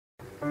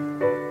You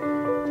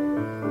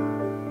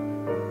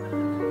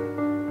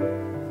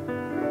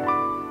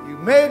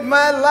made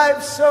my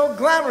life so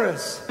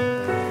glamorous. You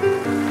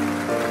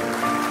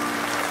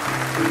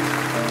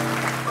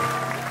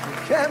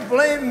can't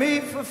blame me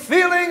for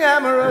feeling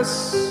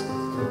amorous.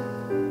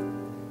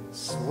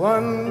 It's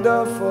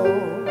wonderful.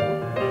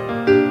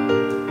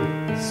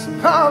 It's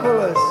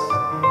marvelous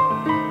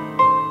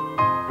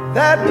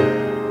that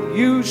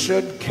you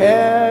should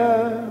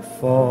care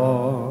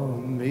for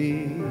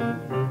me.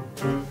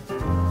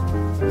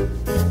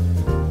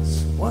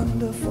 It's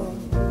wonderful,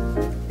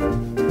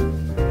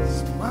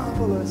 it's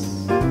marvelous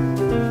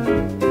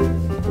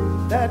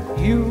that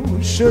you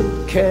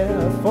should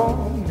care for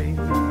me.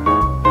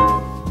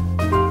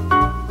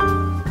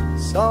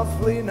 It's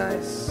awfully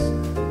nice,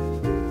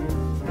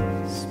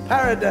 it's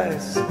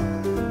paradise.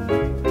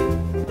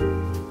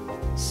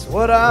 It's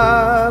what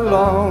I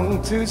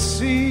long to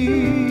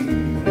see.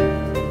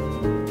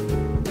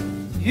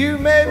 You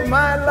made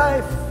my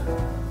life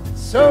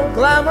so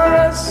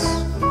glamorous.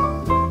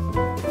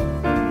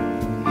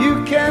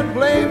 You can't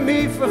blame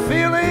me for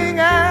feeling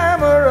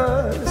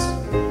amorous.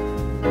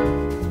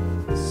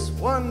 It's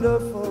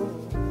wonderful,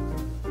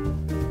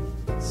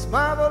 it's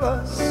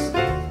marvelous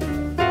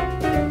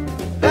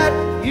that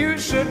you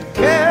should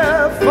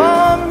care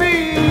for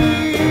me.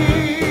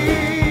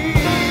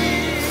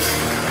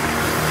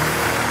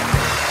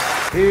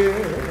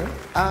 Here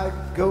I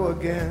go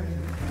again.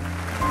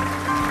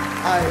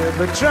 I hear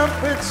the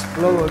trumpets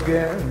blow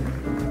again.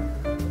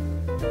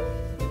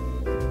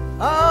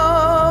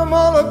 I'm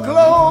all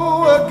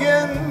aglow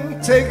again,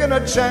 taking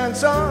a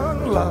chance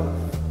on love.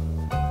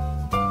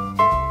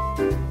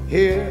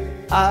 Here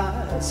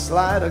I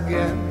slide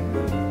again,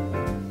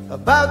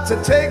 about to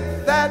take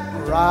that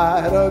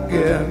ride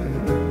again.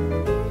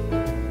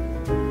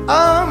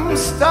 I'm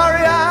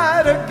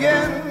starry-eyed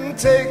again,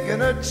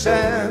 taking a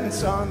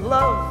chance on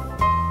love.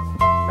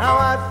 Now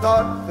I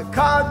thought the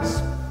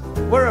cards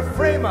were a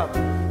frame-up.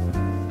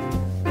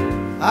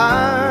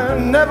 I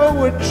never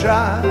would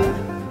try,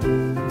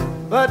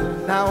 but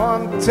now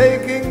I'm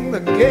taking the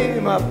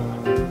game up,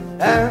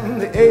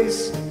 and the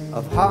ace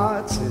of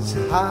hearts is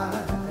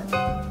high.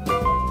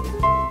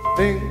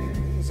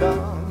 Things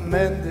are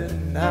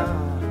mending now.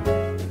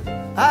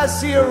 I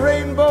see a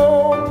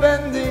rainbow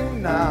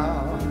bending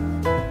now.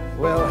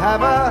 We'll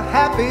have a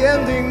happy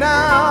ending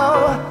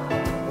now.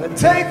 We're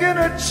taking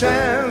a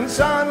chance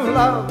on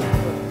love.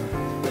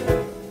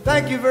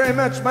 Thank you very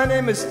much. My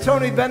name is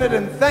Tony Bennett,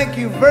 and thank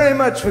you very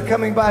much for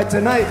coming by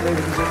tonight,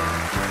 ladies and gentlemen.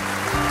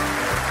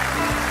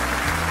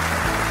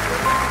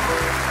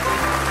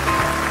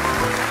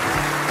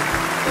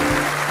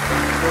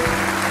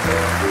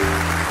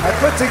 I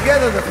put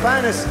together the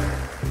finest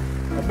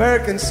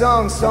American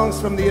songs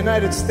from the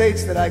United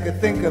States that I could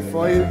think of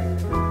for you.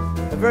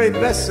 The very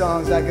best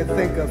songs I could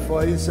think of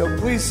for you. So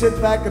please sit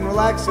back and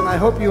relax, and I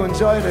hope you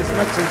enjoy it as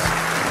much as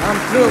I'm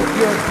thrilled.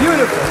 You're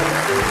beautiful.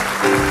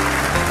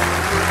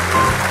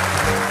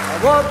 I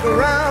walk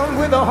around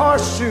with a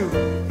horseshoe.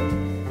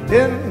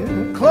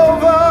 In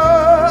clover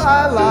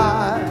I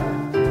lie.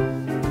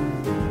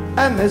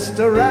 And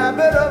Mr.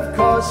 Rabbit, of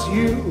course,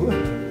 you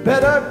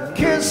better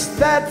kiss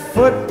that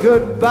foot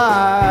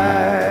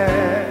goodbye.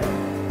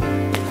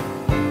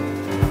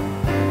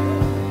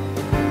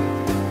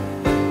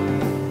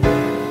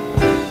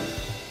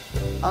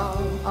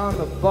 I'm on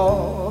the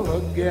ball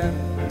again.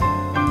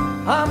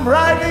 I'm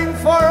riding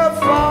for a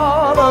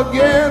fall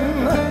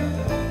again.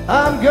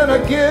 I'm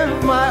gonna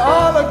give my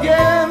all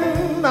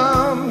again.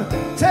 I'm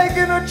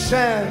taking a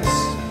chance.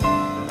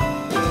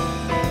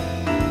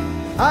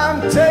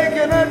 I'm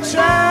taking a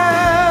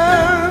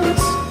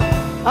chance.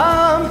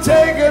 I'm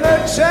taking a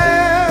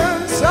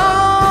chance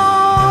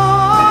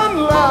on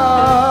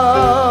love.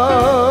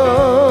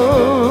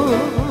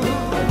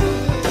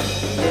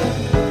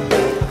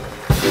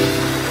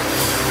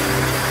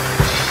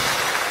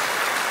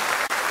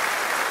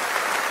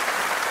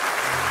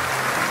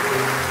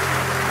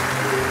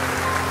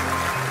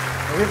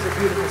 Here's a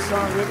beautiful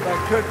song written by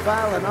Kurt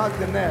Weill and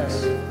Ogden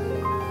Ness.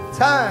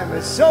 Time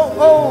is so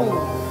old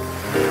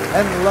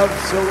and love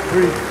so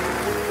brief.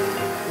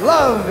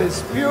 Love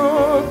is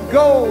pure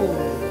gold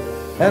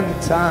and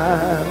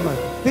time a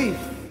thief.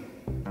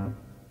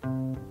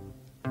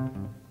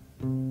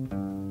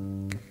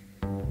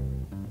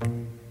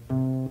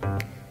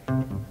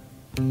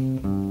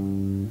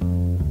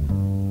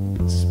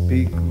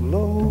 Speak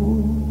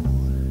low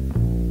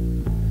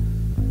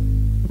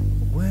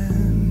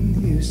when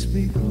you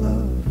speak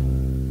love.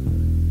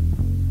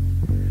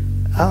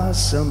 Our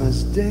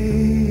summer's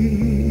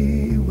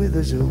day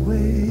withers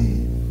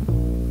away.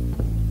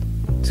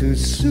 Too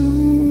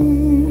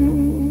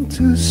soon,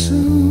 too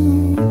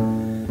soon.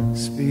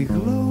 Speak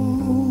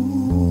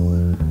low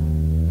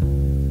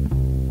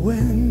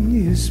when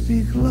you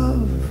speak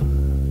love.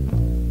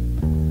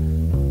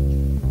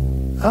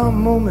 Our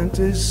moment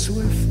is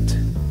swift,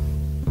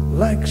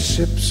 like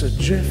ships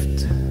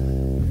adrift.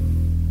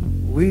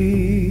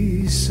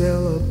 We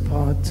sail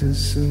apart too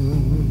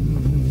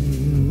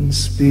soon.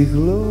 Speak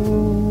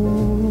low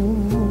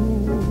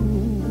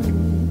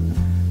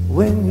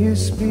when you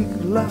speak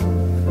love.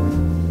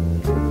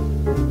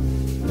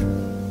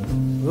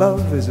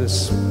 Love is a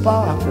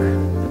spark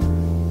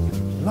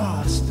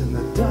lost in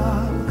the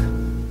dark.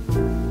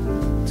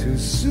 Too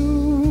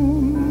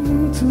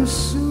soon, too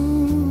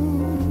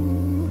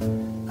soon,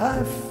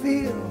 I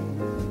feel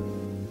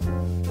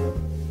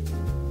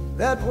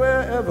that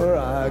wherever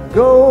I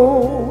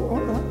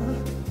go,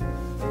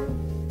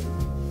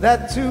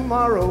 that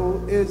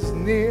tomorrow is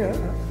near,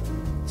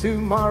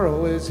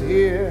 tomorrow is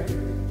here,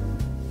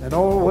 and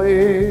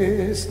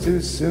always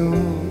too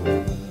soon.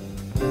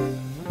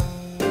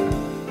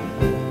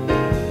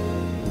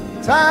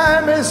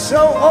 Time is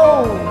so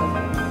old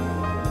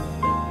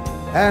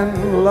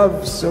and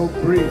love so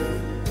brief.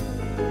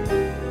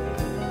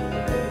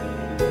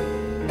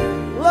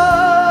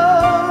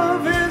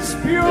 Love is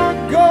pure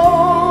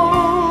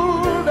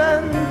gold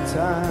and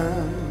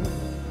time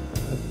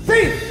a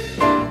thief.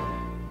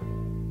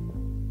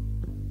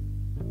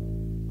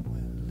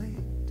 We're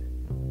late,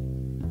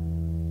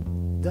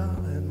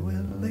 darling,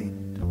 we're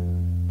late.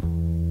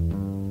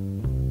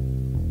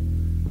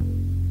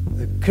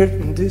 The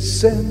curtain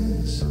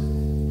descends,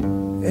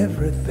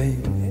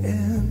 everything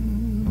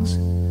ends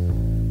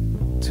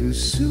too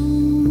soon.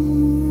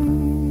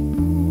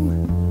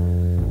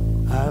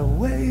 I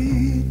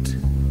wait,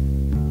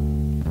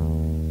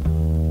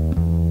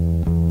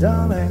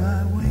 darling,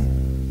 I wait.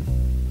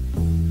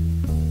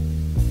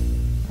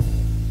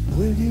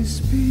 Will you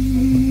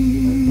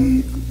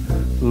speak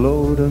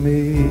low to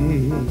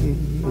me?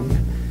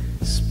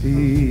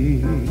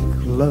 Speak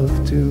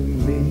love to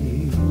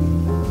me.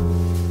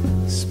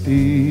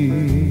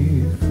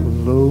 Speak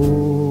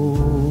low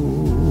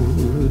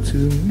to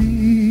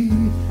me,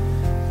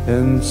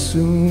 and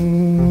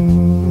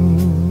soon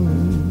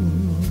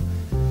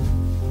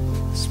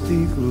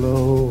speak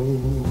low,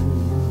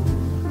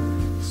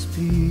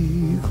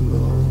 speak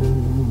low,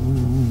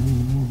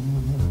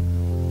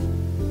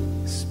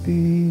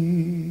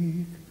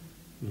 speak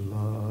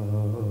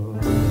low.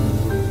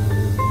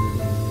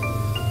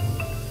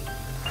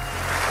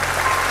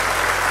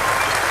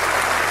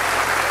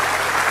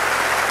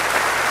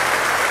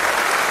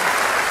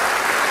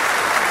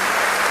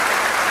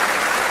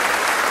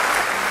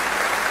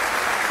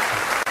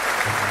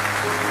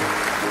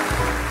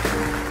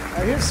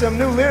 Here's some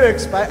new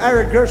lyrics by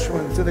Ira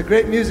Gershwin to the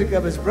great music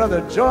of his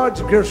brother George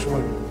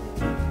Gershwin.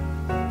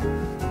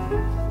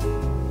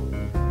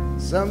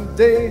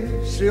 Someday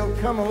she'll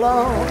come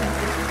along,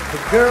 the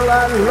girl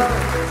I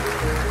love.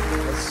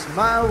 A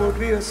smile will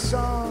be a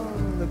song,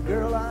 the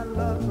girl I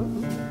love.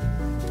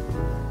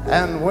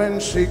 And when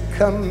she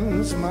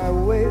comes my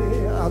way,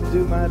 I'll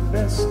do my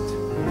best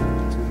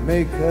to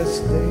make her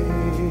stay.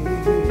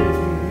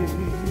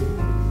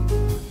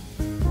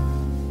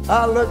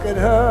 I'll look at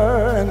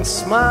her and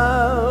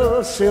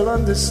smile, she'll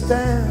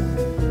understand.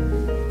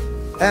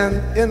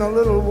 And in a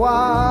little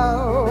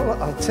while,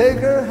 I'll take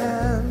her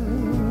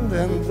hand.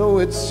 And though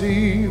it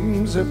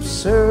seems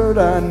absurd,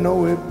 I know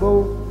we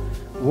both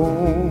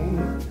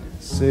won't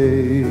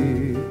say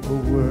a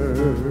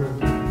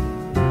word.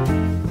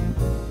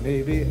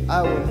 Maybe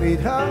I will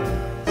meet her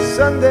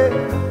Sunday,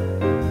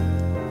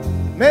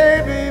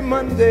 maybe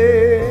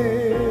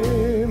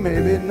Monday,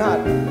 maybe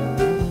not.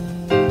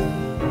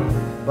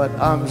 But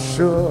I'm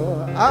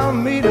sure I'll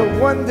meet her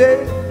one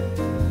day.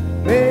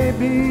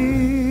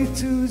 Maybe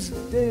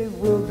Tuesday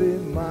will be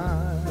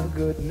my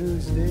good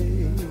news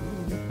day.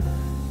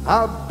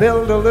 I'll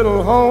build a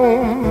little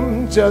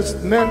home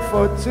just meant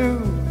for two,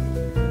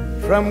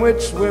 from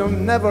which we'll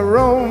never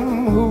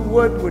roam. Who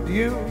would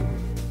you?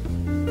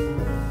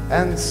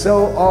 And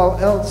so all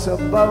else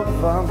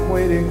above I'm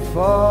waiting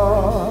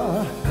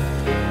for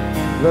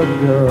the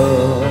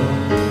girl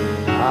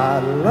I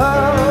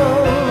love.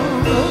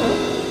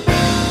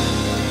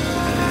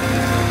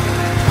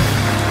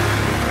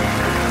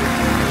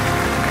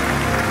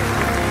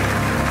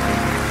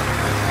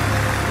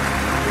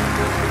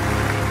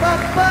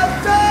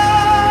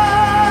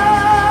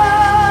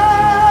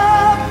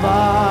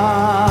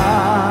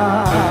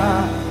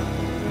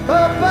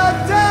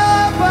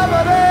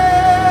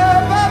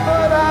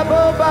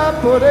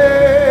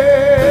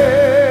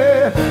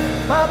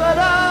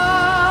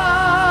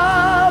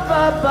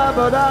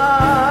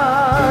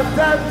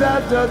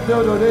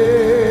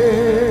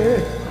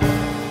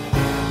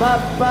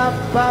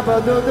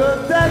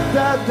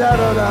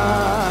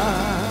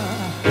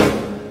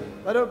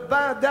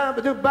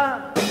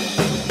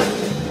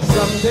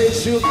 Someday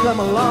she'll come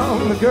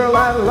along, the girl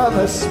I love.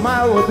 Her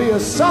smile will be a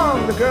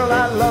song, the girl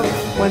I love.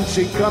 When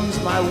she comes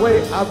my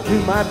way, I'll do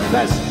my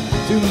best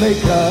to make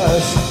her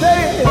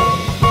stay.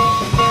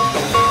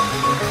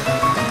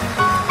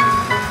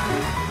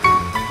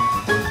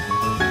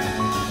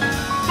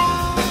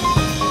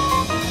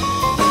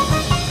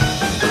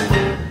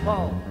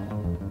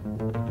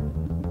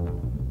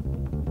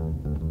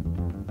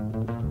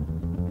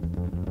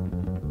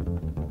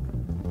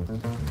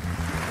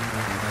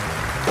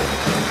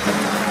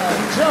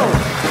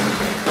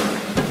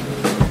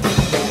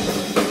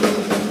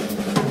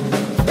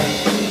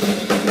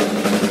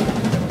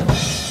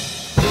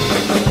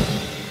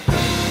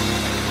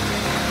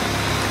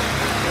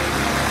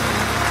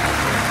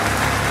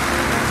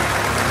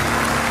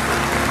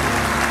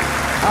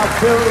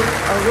 built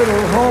a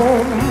little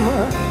home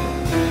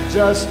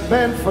just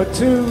meant for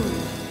two,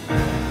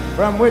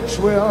 from which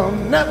we'll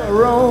never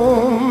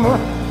roam.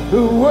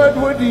 Who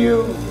would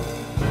you?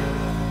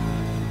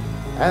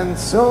 And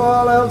so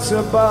all else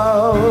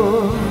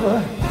above,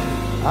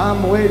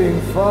 I'm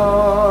waiting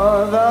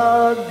for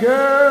the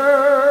girl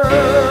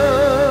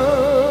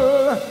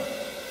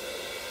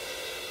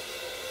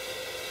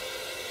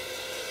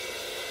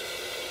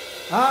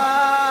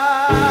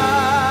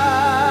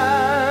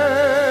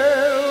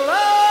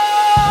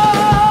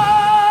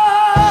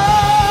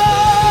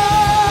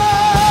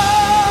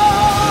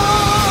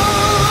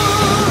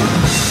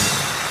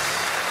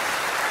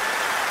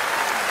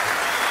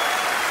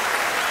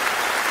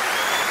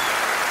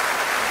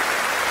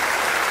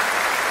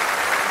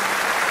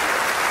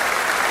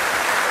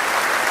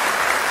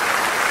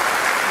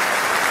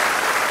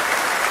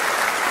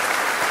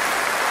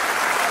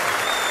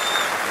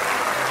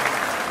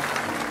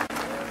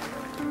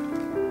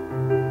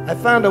I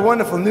found a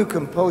wonderful new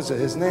composer.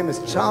 His name is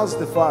Charles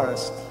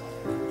DeForest,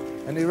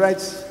 and he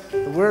writes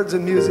the words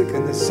and music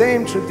in the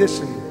same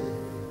tradition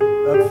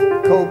of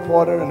Cole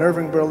Porter and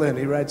Irving Berlin.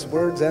 He writes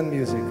words and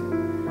music.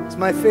 It's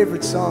my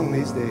favorite song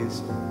these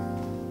days.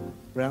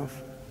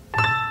 Ralph?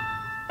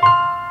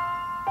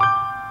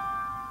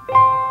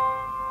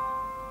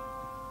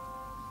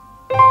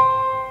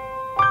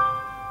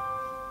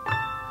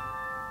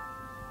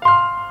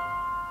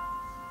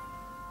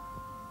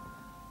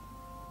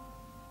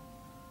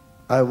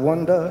 I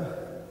wonder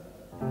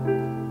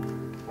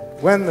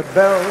when the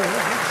bells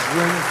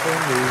ring for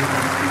me,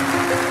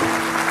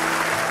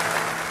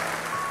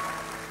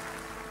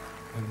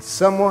 when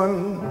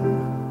someone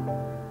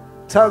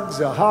tugs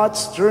a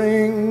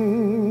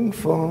heartstring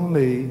for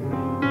me.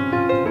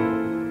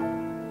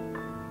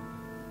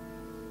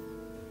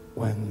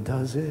 When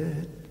does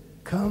it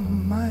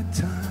come my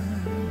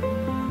time?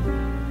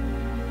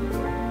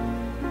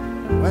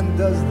 When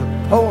does the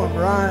poem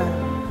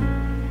rhyme?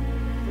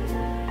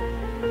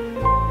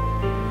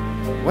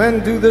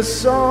 When do the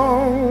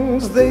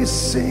songs they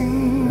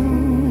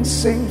sing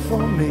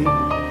for me?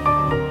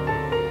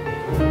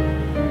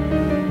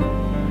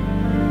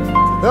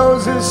 To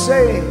those who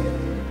say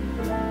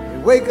they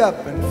wake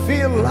up and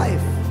feel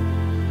life,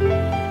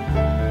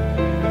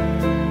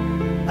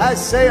 I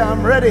say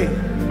I'm ready.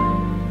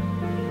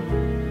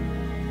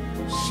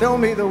 Show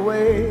me the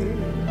way.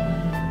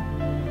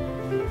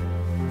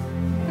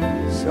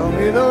 Show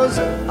me those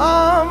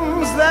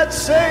arms that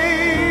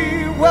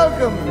say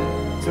welcome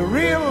to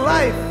real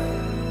life,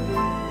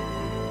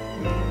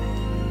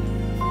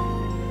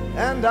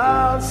 and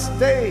I'll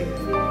stay.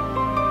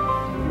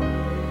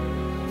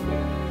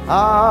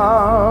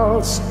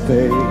 I'll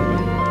stay.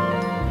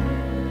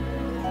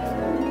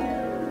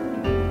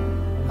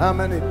 How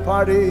many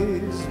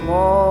parties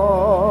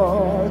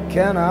more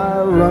can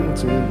I run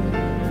to?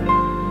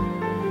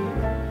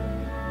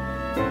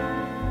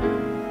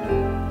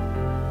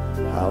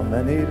 How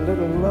many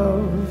little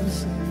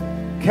loves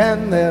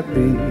can there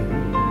be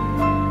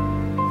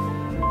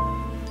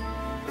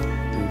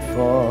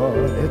before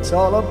it's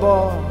all a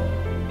bore?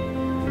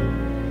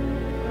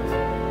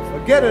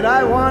 Forget it,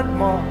 I want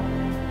more.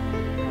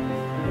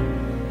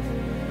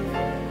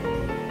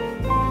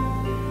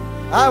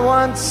 I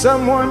want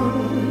someone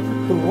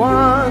who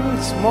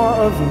wants more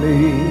of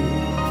me,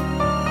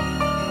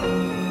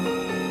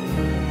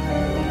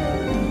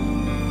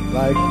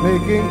 like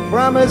making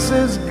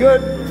promises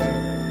good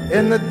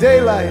in the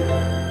daylight.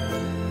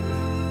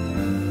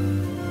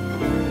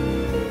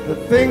 The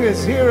thing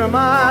is, here am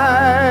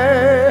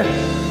I.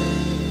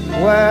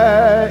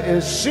 Where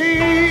is she?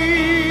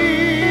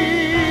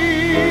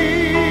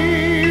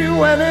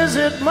 When is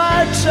it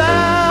my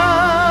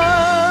chance?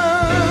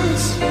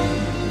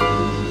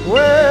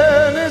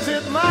 When is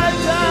it my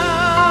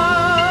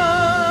dance?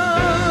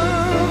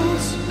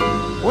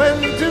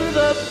 When do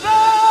the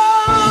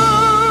bells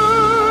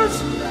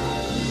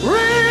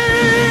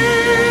ring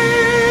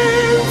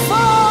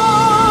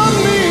for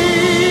me?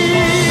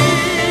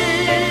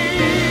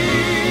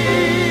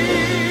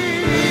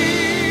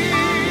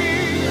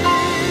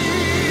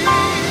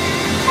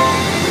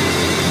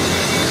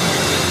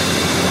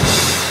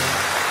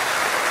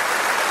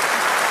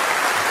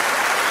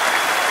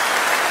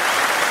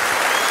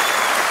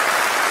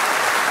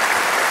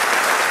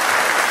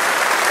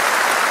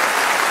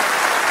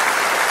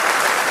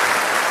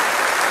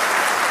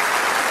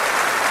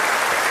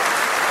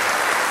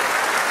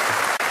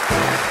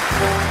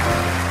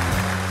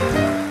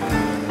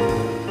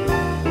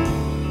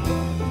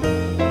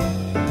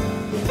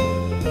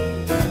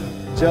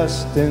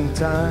 Just in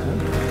time,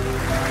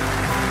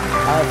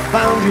 I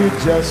found you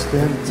just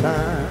in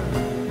time.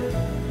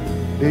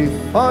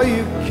 Before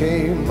you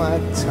came, my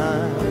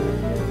time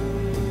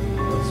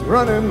was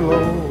running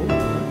low.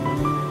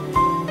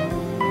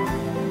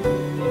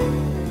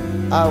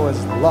 I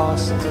was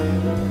lost,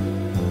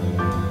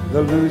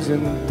 the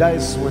losing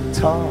dice were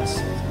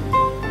tossed,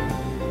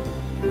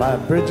 my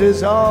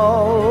bridges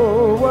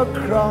all were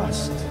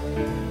crossed,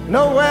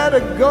 nowhere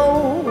to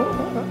go.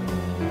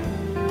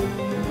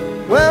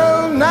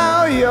 Well,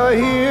 now you're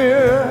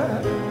here,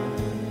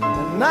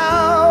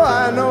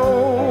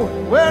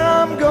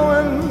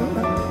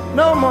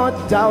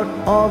 doubt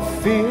or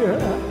fear,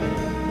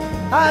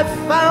 I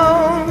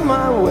found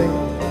my way.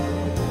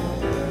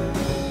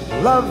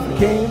 Love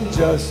came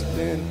just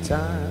in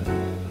time.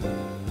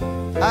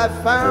 I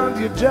found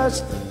you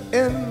just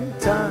in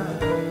time.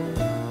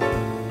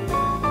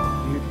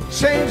 You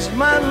changed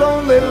my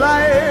lonely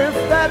life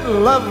that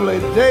lovely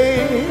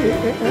day.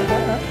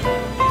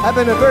 I've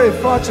been a very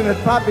fortunate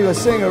popular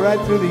singer right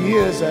through the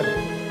years. I've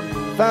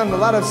found a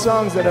lot of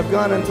songs that have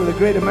gone into the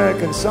Great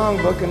American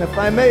Songbook, and if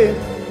I may,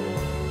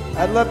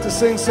 I'd love to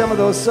sing some of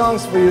those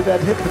songs for you that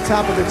hit the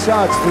top of the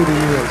charts through the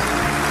years.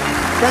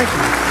 Thank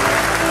you.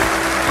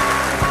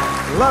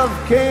 Love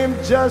came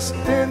just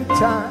in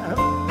time.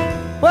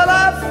 Well,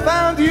 I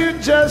found you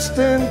just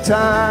in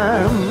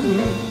time.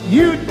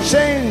 You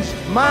changed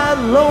my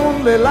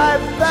lonely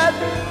life that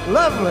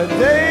lovely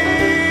day.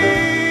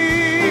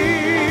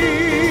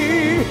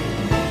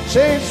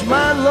 Changed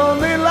my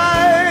lonely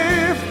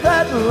life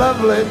that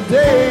lovely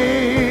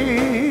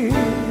day.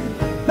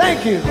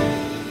 Thank you.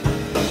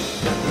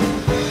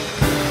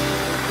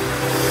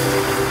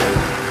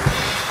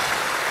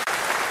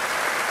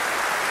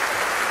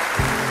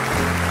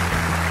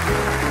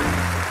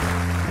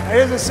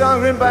 Here's a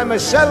song written by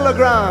Michel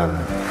Legrand.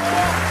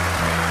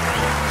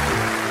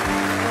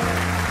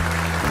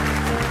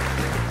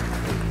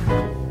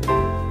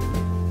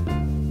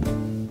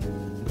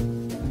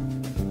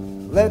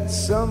 Let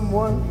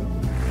someone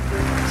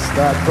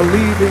start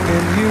believing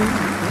in you.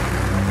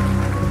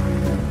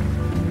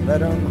 Let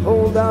him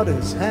hold out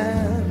his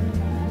hand.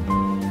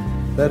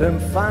 Let him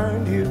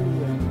find you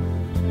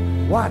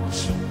and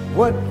watch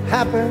what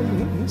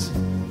happens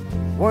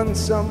when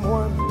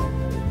someone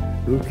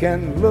who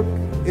can look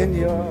in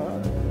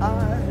your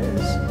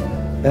eyes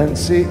and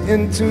see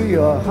into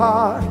your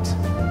heart.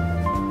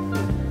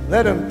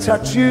 Let him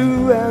touch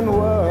you and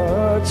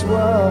watch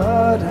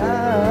what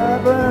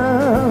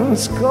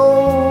happens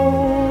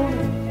cold.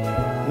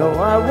 No,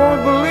 I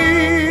won't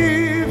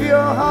believe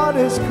your heart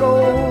is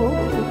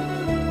cold.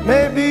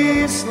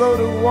 Maybe slow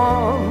to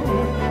warm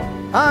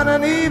on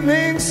an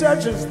evening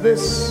such as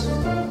this.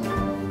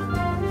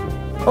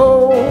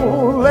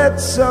 Oh,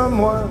 let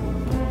someone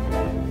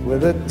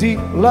with a deep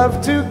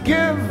love to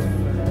give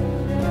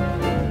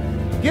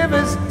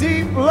his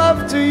deep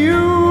love to you.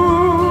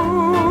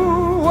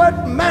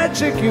 What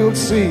magic you'll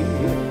see.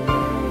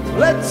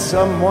 Let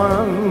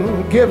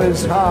someone give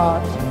his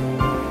heart,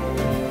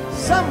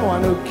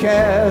 someone who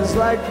cares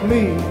like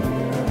me.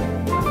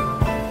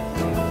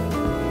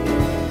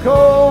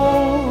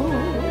 Cold,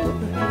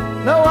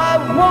 no, I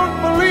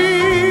won't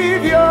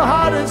believe your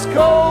heart is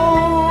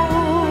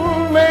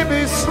cold.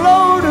 Maybe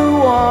slow to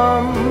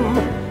warm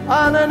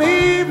on an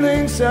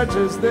evening such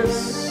as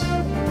this.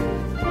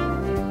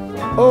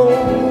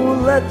 Oh,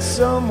 let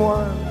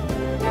someone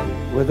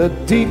with a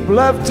deep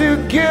love to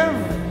give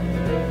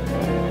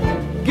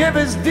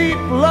his deep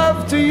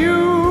love to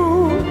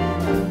you.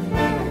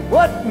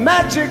 What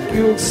magic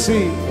you'll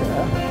see.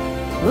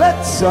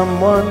 Let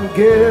someone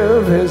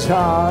give his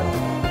heart,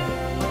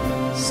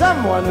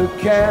 someone who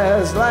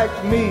cares like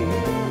me.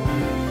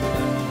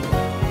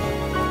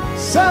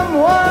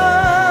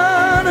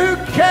 Someone who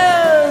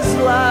cares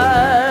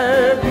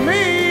like me.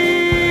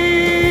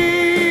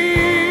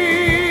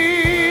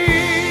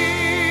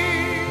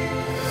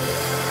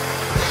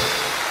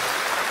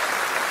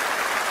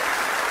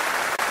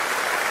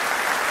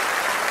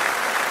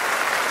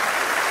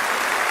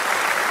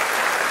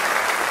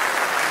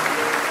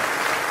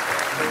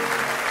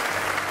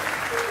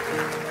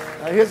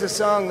 Now here's a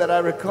song that I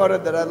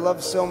recorded that I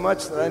love so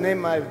much that I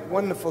named my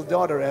wonderful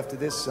daughter after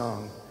this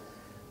song.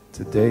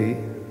 Today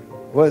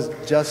was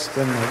just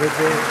another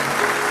day.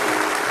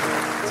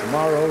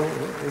 Tomorrow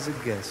is a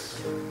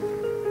guess.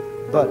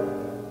 But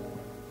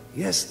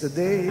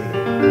yesterday,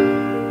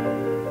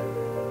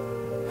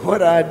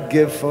 what I'd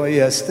give for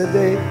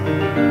yesterday,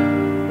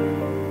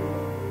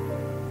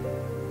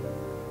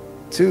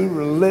 to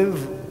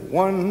relive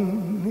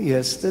one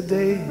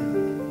yesterday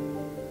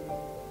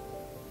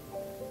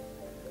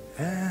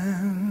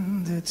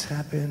and its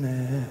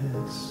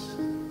happiness.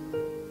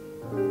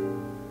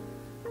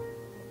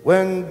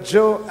 When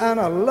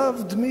Joanna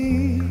loved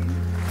me,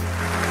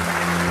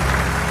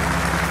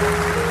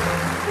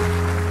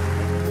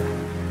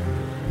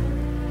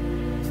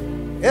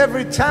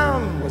 every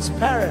town was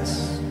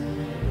Paris.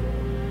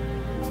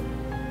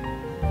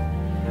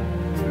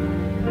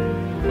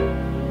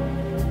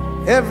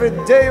 Every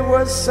day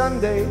was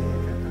Sunday.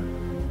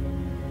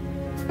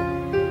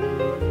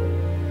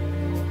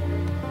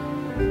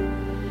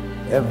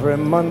 Every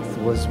month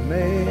was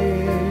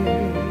May.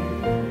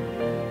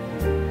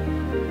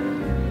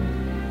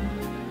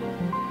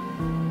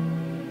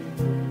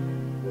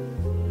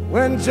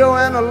 When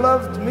Joanna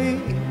loved me,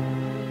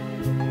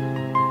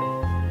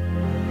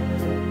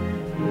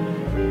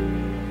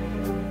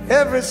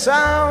 every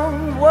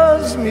sound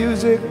was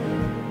music.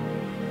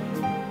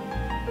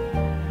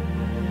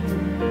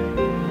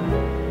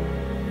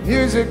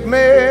 Music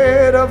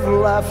made of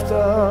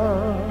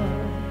laughter.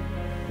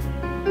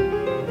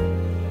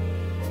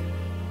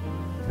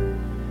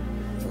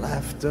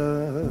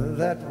 Laughter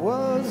that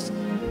was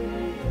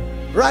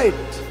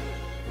bright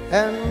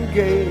and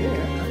gay.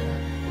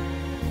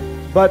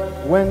 But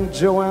when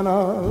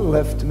Joanna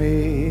left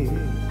me,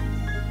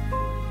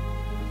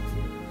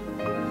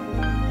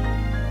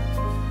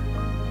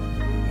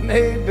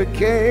 May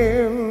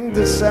became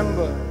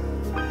December.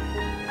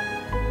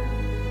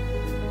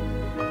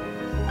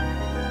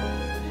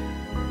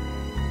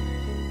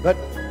 But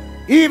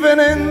even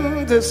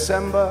in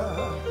December,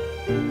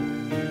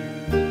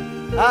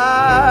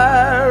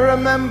 I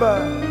remember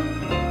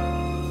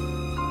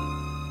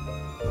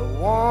the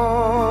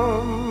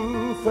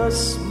warmth, a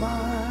smile.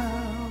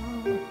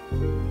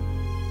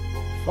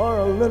 For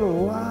a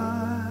little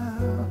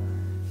while,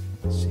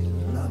 she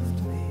loved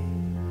me.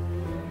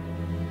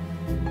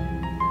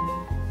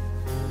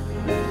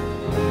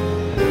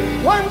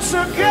 Once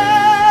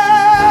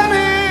again,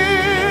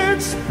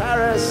 it's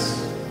Paris.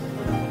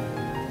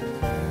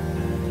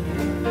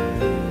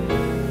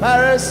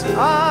 Paris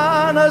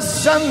on a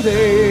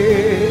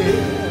Sunday,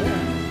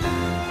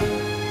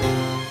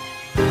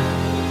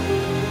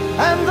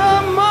 and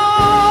the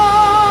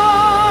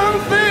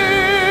month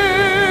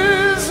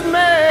is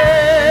May.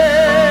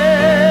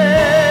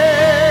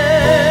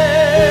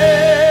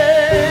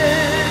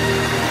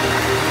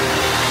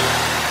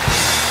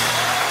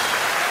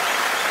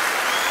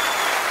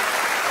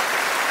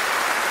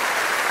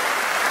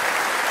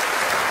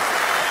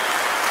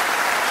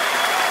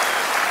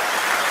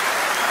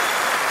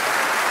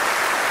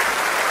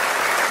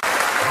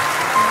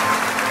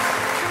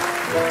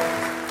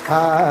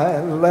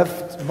 I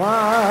left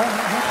my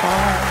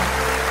heart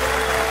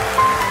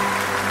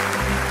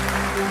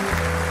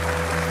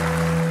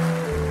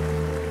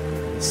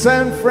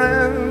San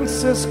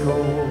Francisco,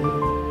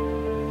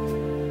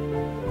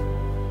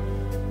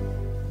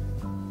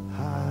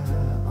 high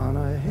on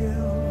a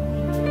hill.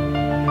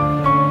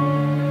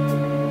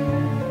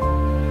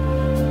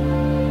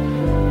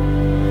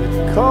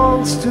 It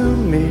calls to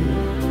me,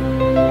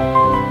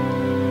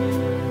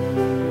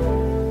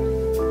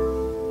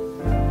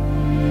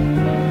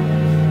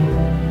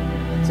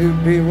 to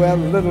be where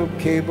little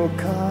cable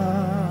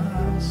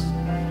cars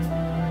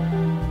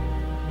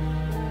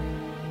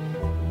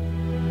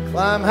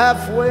climb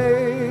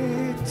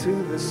halfway to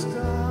the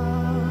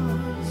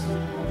stars.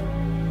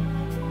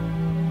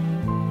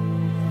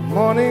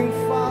 Morning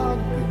fog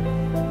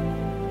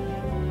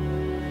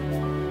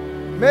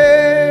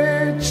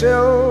may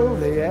chill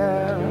the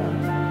air.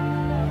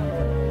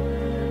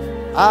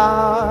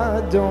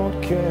 I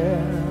don't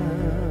care,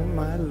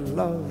 my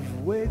love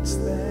waits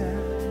there.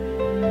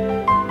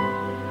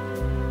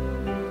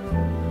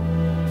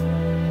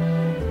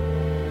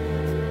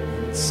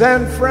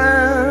 San Francisco,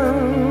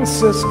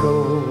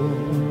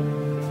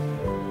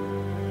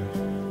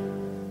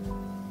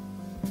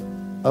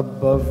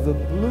 above the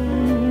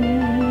blue,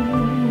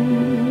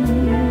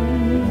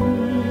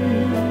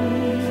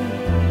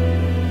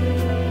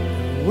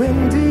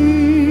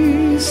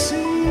 windy sea.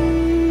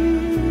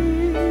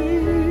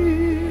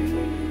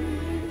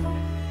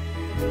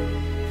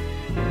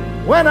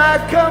 When I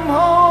come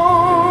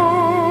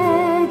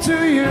home to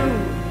you,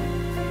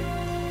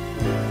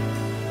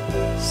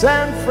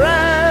 San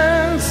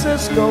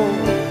Francisco,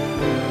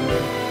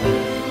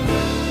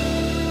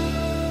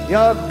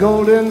 your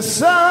golden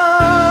sun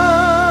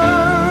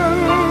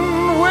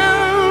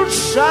will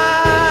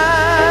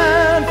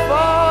shine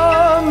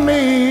for me.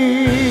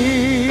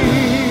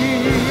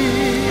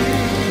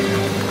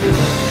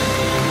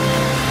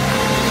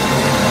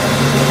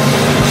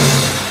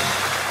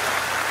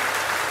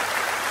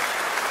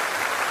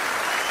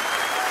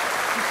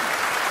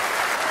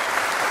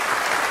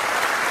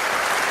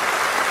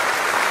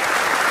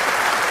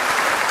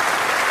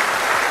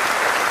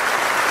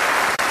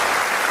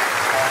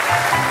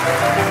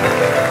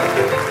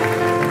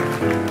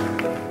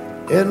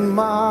 In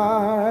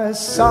my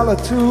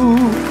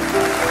solitude,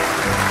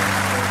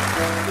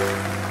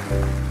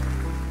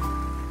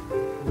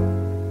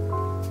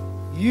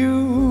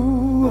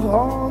 you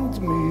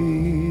haunt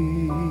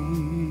me.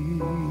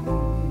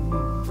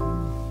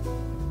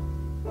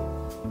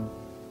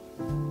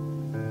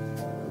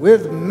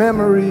 With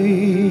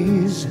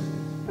memories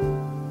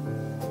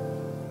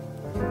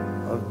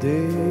of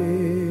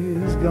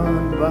days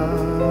gone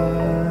by.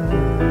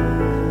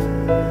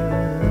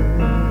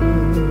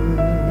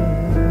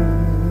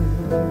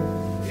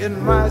 In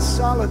my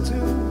solitude,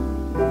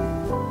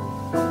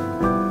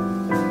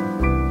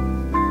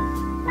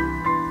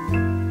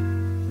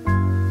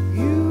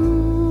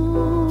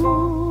 you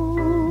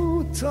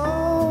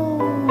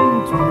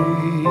taunt me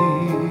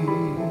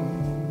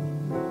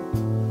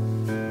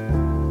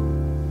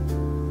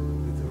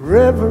with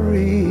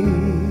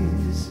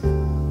reveries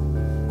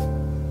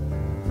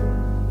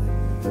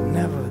that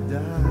never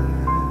die.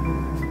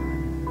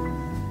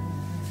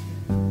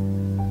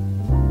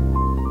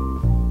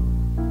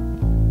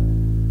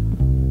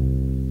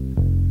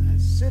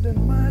 In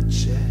my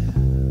chair,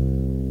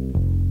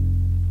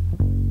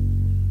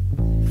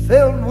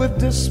 filled with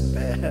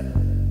despair,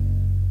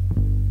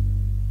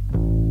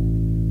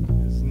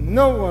 'cause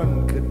no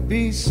one could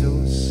be so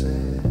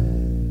sad.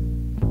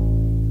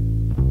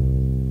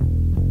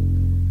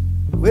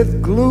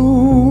 with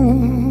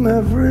gloom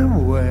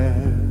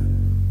everywhere.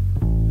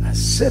 I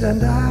sit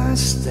and I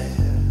stare.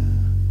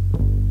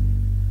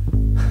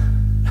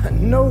 I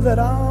know that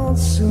I'll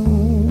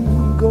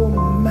soon go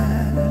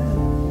mad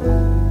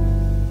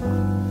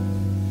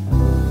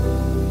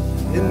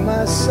in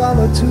my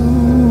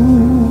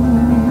solitude.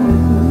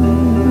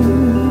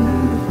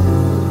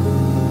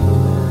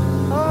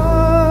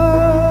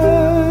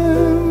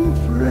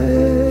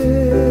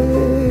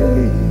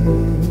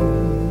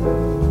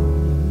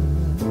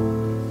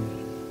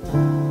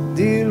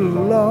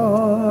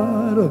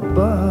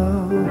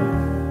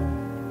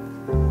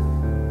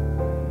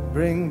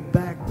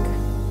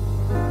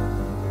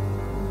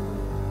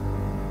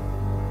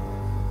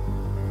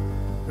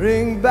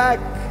 Bring back,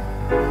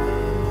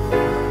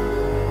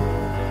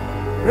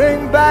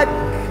 bring back,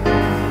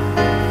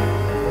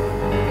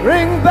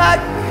 bring back,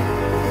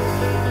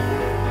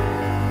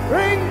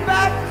 bring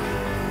back,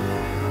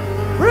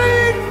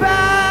 bring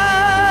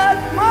back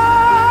my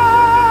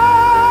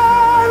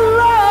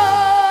love.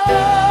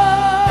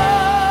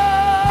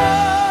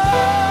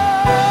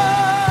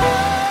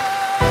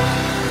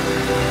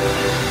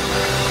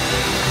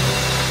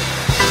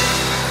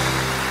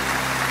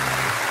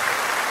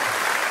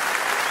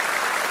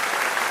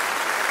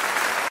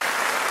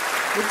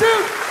 You do.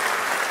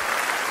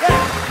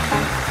 Yeah.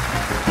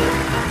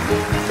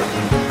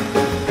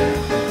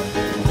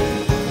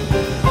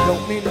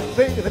 Don't mean a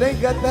thing if it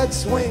ain't got that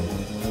swing.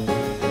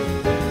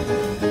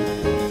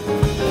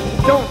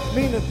 Don't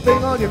mean a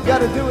thing, all you've got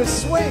to do is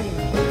swing.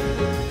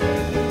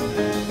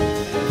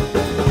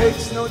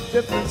 Makes no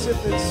difference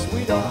if it's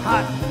sweet or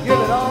hot. Give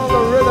it all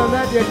the rhythm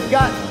that you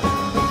got.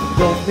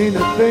 Don't mean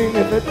a thing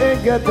if it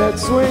ain't got that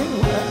swing.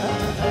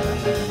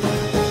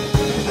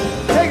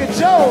 Take it,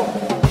 Joe.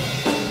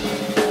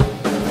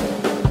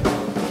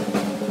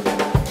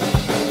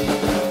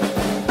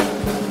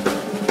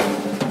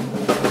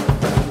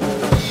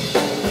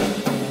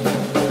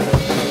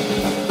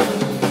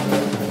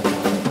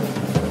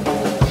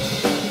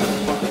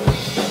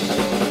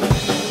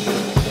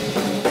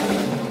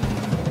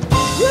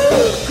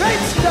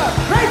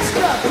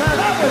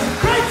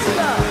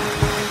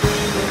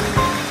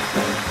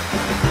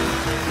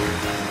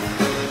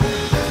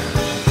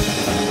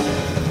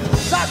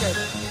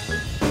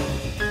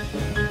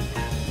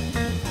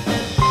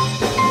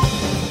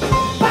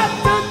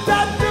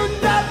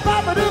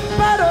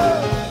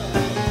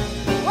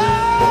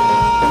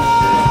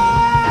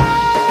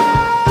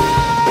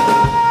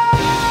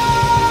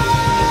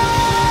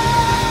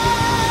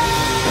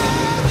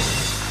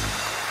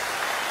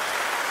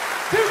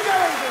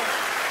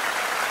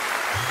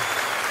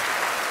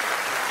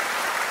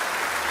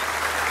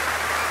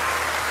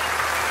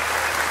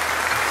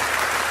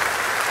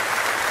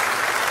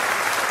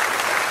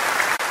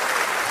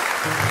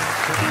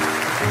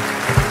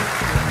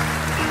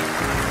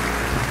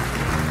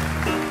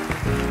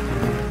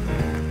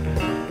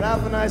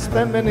 Ralph and I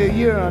spent many a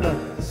year on a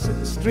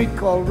street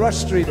called Rush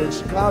Street in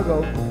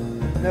Chicago.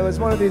 And there was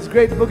one of these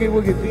great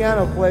boogie-woogie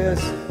piano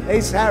players,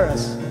 Ace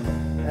Harris.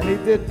 And he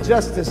did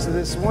justice to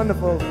this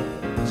wonderful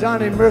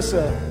Johnny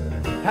Mercer,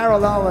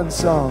 Harold Arlen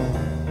song.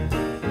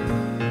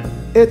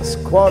 It's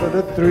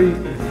 2:45.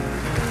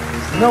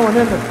 There's no one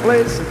in the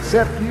place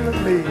except you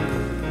and me.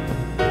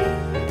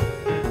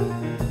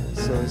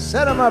 So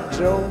set 'em up,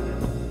 Joe.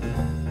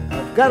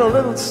 I've got a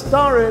little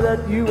story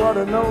that you ought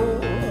to know.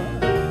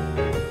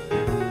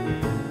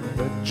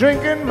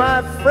 Drinking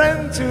my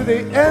friend to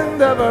the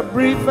end of a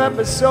brief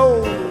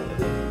episode.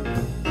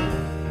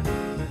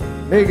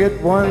 Make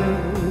it one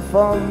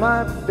for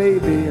my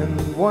baby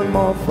and one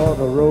more for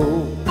the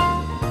road.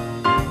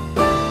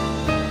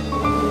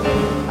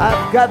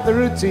 I've got the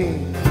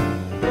routine.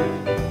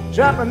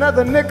 Drop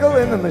another nickel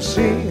in the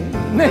machine.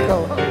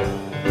 Nickel.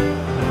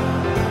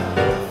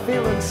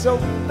 Feeling so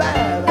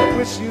bad, I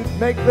wish you'd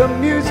make the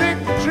music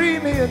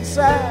dreamy and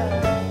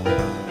sad.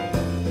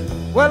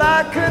 Well,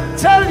 I could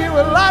tell you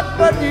a lot,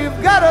 but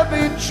you've gotta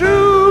be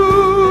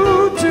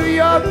true to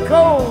your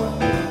code.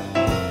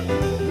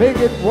 Make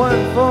it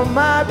one for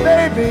my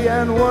baby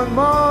and one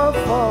more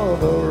for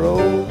the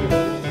road.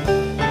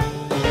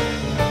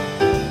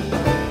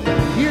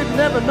 You'd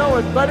never know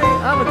it, buddy,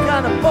 I'm a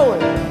kind of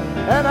poet,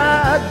 and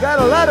I got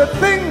a lot of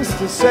things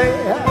to say.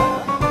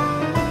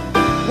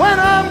 When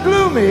I'm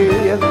gloomy,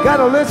 you've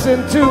gotta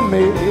listen to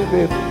me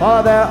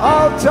before they're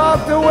all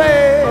talked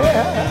away.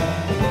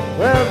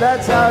 Well,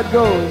 that's how it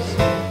goes.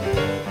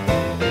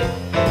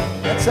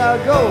 That's how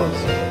it goes.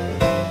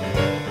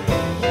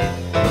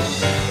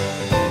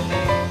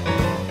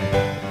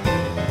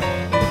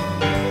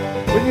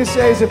 Wouldn't you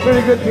say he's a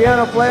pretty good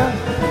piano player?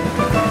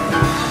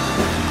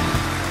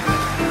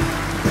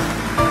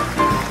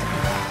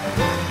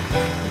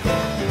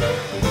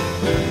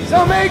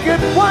 So make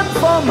it one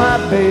for my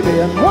baby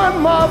and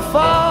one more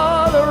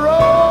for the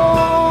road.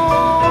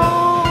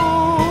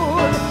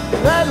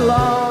 That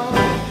long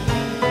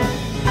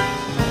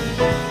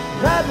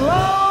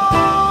road.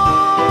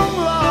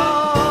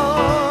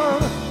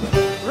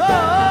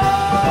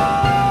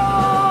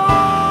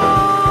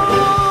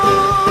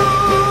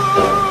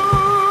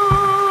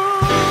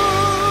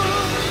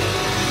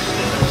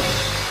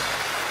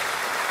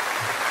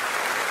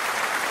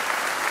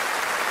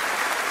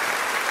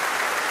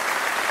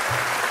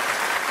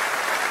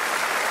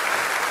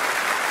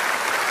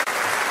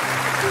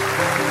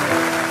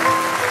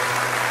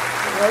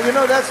 You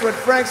know, that's what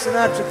Frank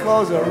Sinatra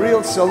calls a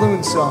real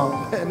saloon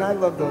song. And I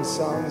love those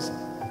songs.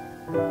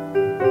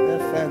 They're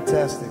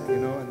fantastic, you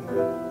know. And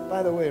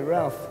by the way,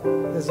 Ralph,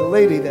 there's a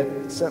lady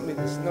that sent me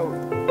this note.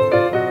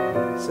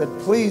 Said,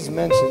 please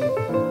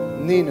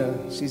mention Nina.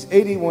 She's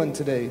 81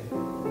 today.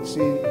 She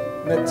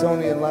met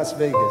Tony in Las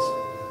Vegas.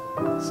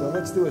 So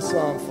let's do a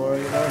song for her,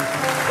 you know.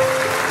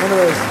 One of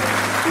those.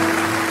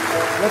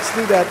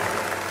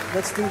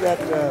 Let's do that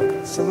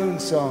saloon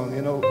song,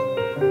 you know,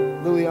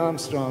 Louis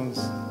Armstrong's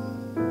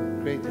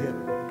great hit.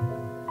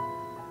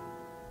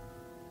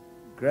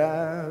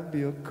 Grab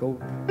your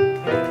coat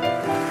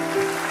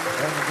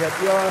and get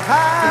your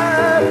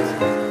hat.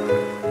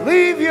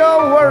 Leave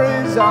your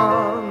worries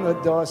on the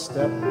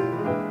doorstep.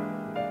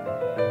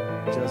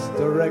 Just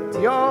direct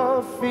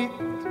your feet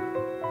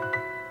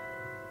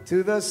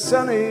to the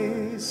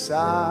sunny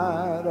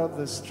side of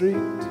the street.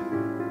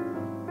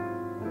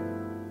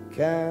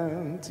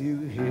 Can't you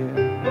hear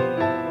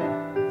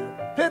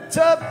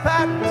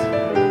pitter-pat?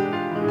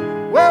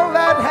 Well,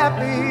 that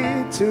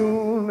happy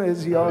tune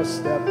is your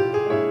step.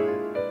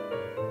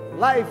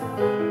 Life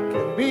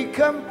can be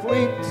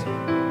complete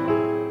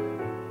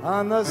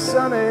on the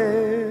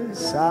sunny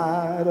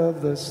side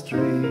of the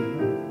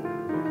street.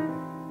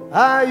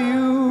 I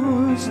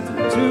used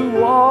to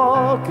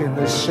walk in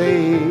the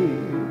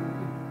shade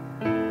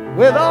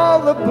with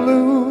all the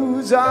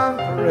blues on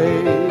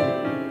parade.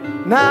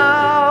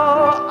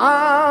 Now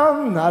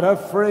I'm not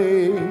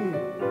afraid.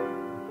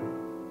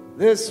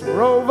 This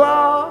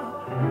rover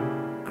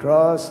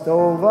crossed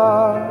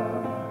over.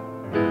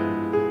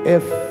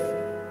 If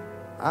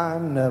I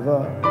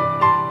never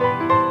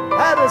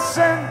had a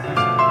cent,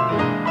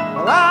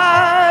 well,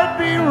 I'd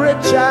be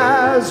rich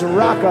as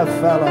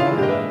Rockefeller,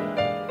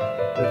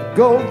 with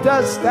gold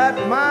dust at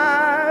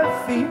my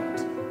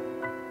feet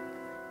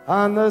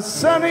on the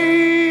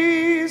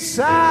sunny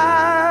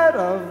side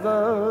of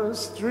the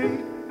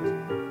street.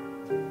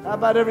 How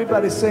about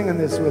everybody singing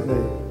this with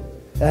me?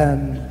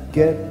 And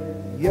get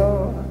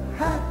your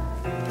hat,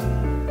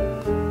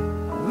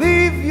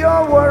 leave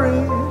your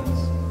worries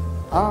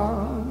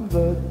on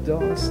the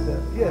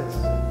doorstep. Yes,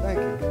 thank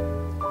you.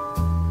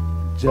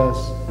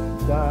 Just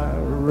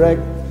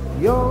direct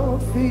your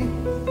feet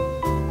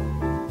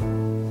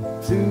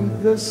to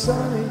the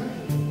sunny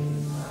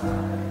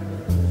side.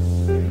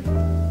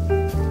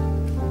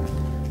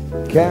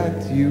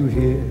 Can't you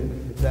hear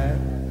that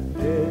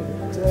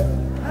bitter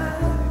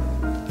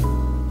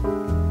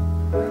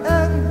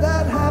and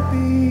that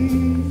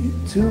happy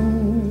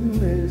tune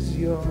is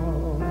your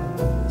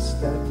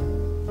step?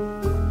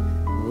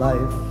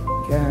 Life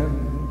can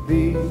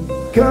be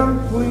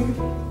complete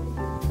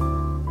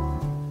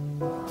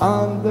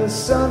on the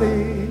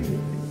sunny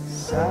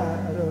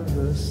side of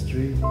the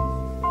street.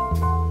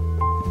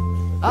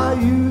 I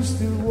used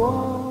to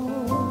walk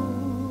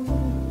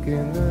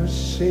in the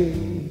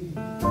shade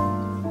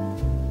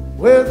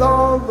with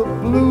all the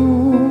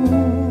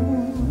blues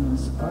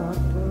on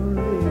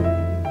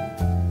parade.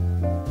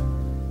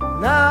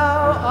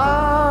 Now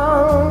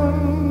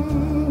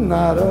I'm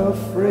not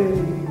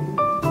afraid.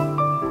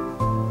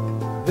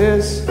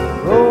 This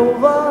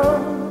rover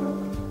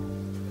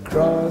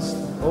crossed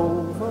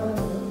over.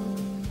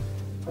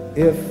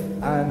 If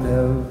I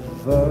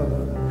never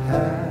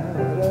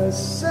had a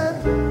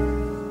cent,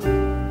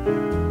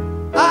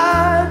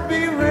 I'd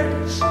be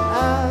rich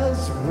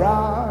as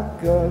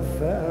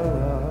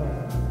Rockefeller,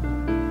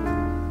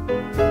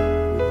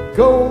 with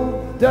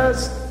gold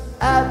dust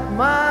at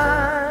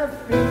my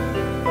feet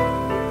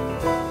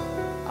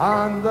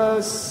on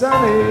the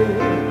sunny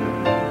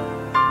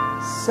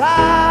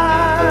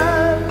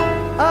side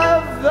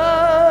of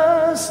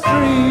the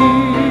street.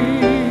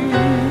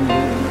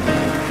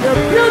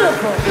 You're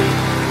beautiful.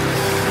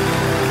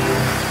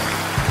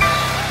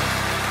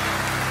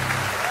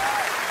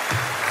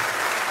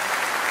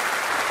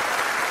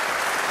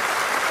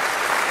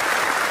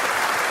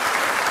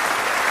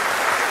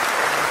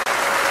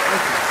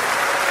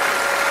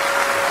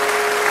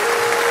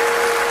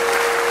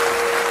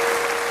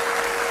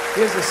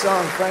 Here's a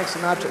song Frank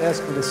Sinatra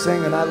asked me to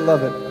sing, and I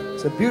love it.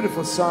 It's a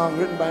beautiful song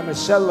written by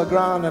Michel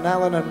Legrand and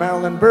Alan and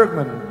Marilyn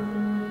Bergman.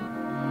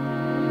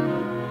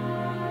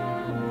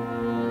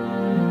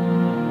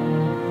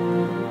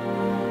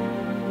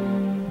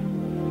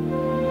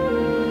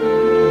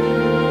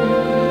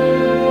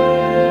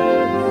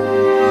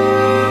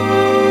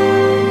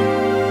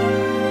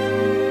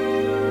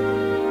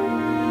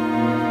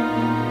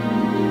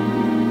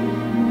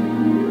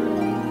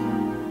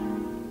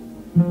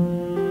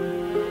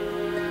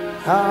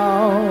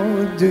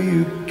 How do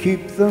you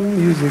keep the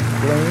music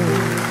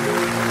playing?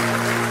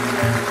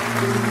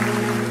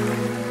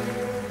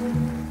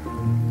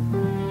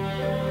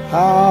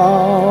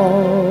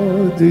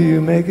 How do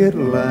you make it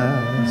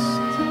last?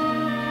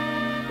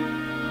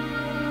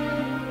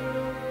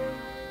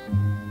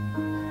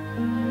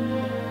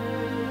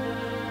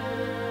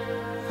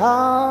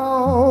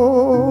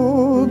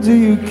 How do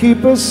you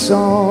keep a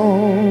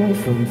song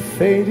from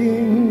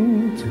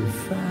fading too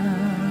fast?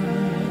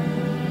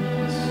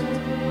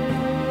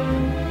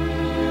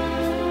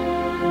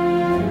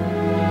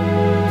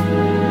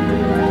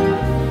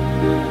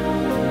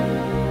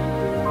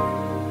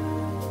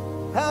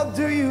 How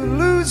do you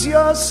lose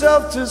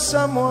yourself to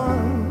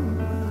someone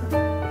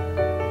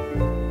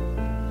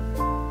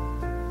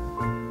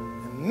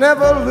and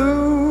never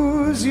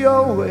lose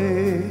your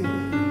way?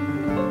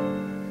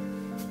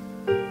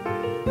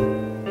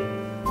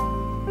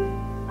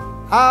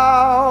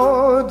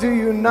 How do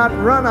you not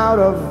run out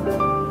of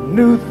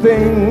new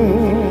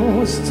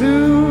things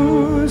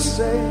to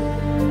say?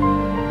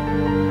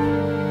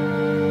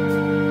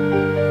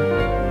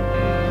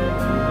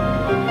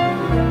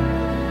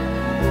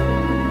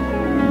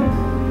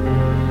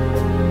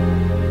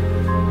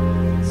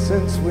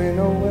 Since we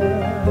know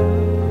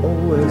we're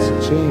always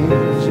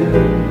changing,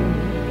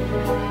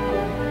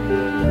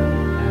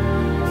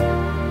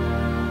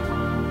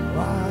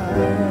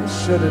 why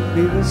should it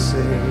be the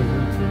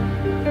same?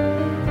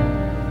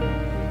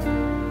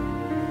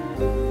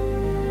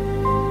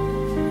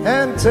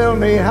 And tell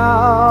me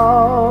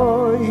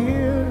how,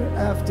 year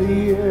after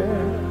year,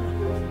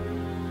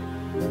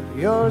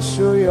 you're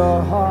sure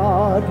your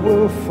heart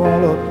will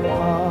fall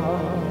apart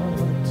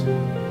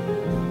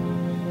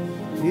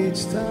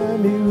each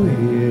time you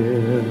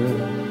hear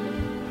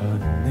her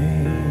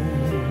name.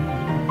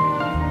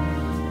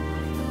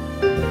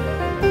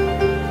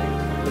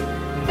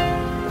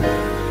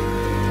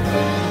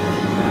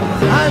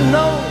 I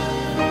know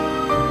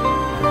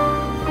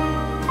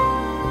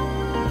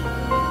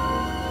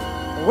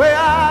the way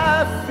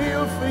I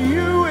feel for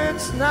you,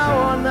 it's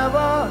now or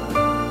never.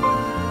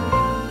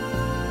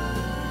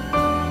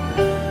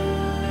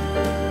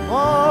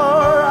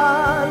 More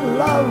I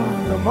love,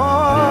 the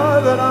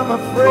more that I'm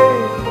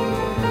afraid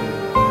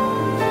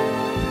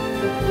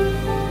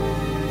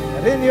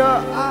that in your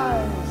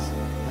eyes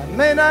I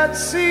may not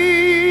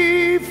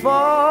see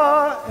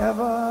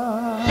forever.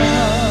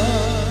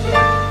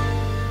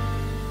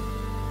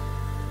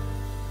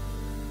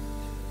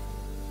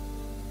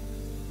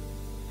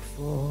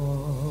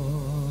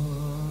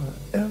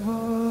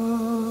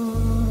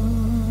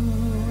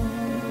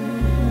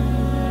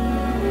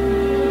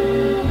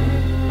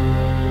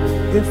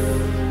 If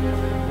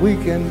we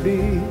can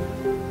be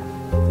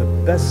the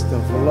best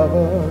of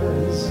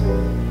lovers,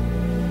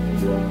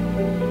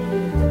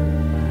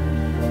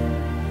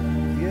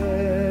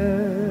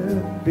 yeah,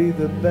 be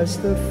the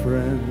best of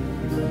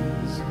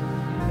friends.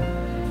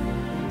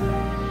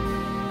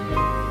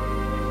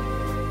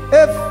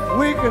 If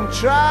we can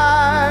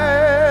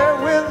try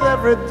with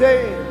every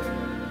day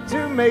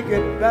to make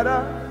it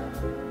better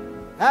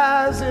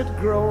as it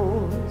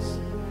grows,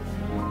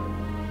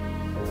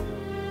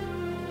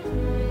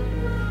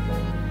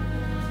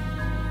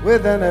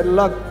 with any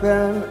luck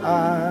then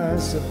I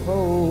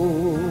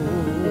suppose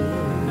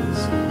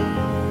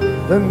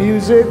the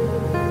music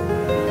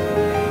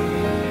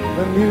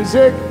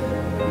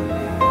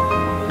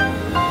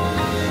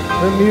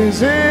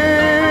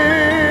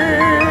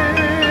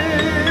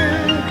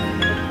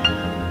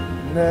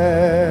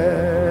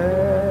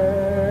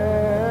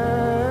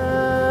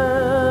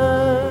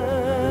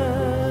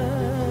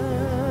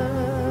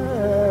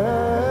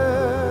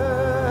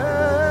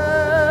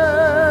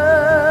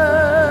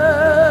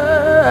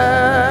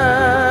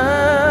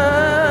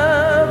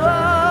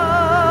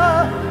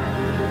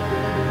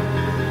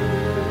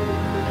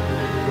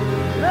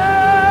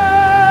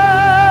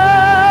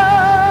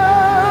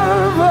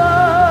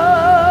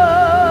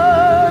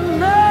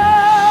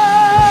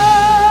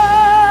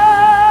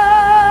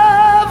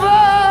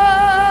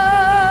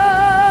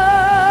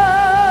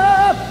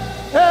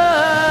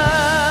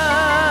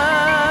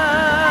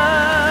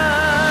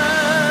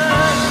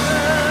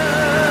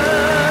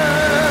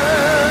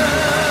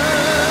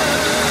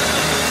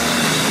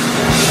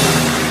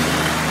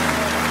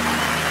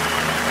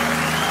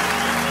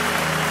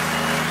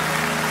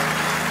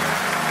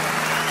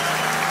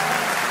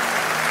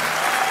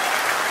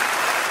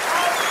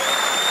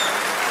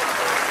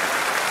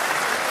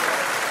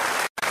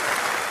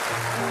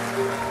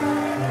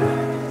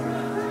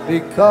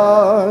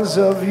because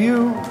of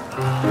you.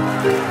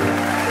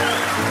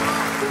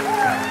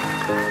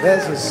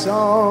 There's a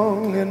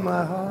song in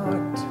my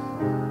heart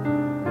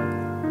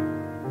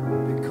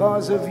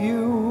because of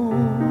you.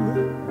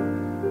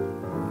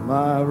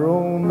 My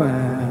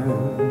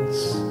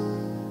romance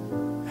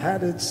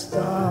had its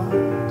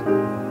start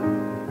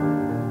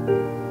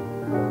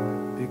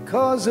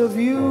because of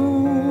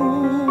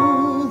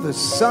you. The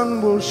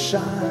sun will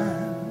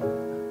shine,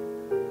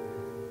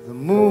 the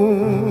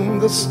moon,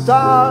 the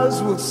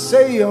stars will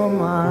say you're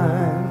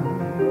mine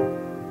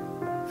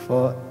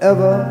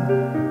forever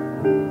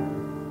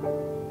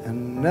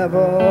and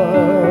never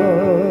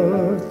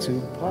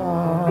to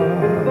part.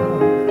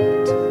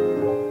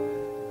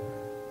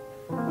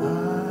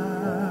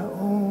 I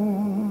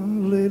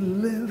only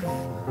live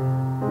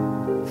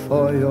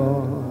for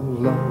your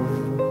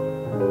love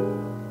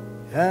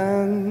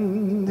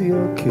and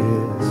your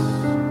kiss.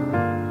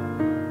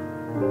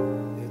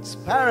 It's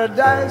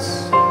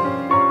paradise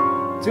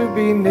to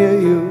be near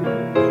you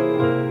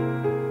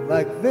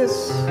like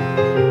this.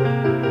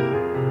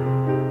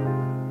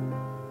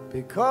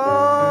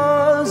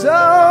 Because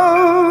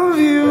of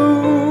you,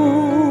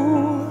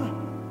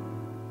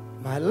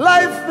 my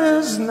life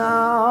is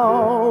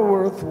now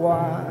worth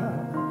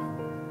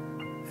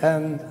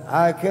and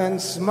I can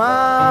smile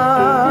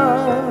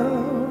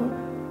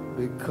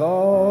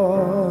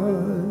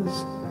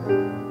because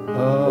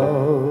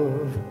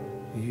of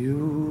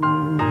you.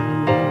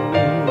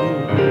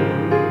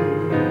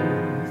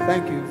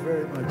 Thank you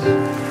very much.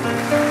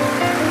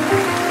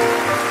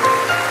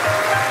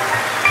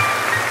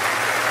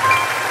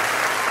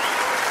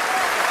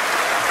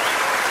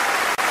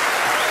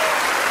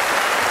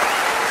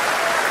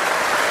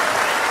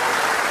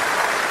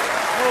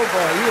 Oh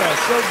boy, you are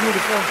so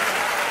beautiful.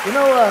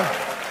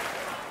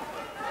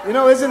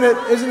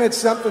 Isn't it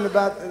something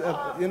about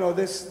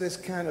this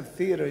kind of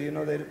theater?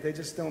 They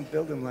just don't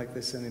build them like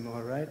this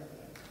anymore, right?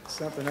 It's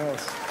something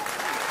else.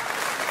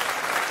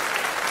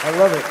 I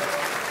love it.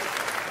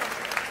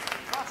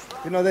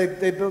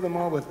 They build them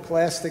all with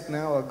plastic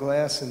now or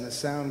glass, and the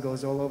sound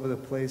goes all over the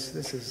place.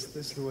 This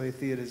is the way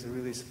theaters are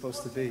really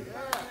supposed to be.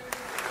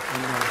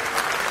 And,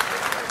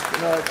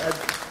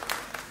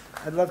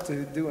 I'd love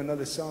to do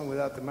another song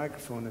without the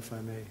microphone, if I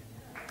may.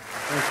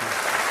 Thank you.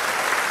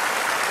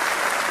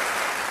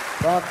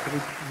 Bob, can we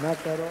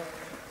knock that off?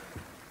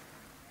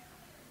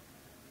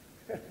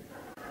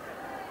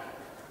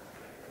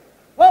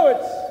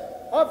 Poets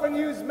often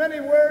use many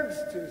words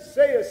to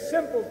say a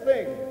simple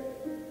thing.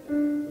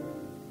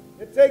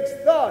 It takes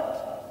thought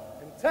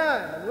and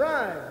time and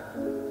rhyme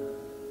to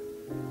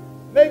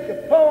make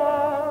a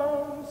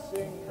poem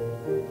sing.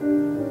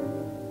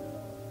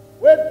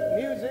 With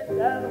music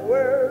and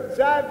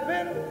words I've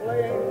been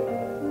playing.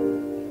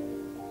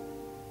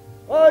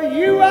 For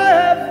you I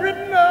have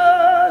written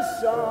a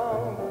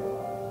song,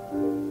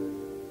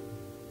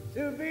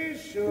 to be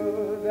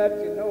sure that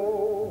you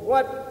know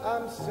what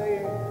I'm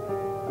saying.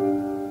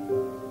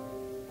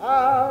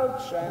 I'll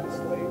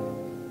translate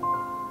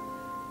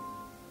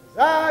as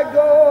I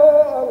go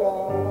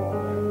along.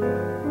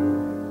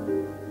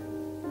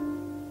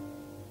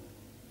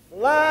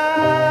 Fly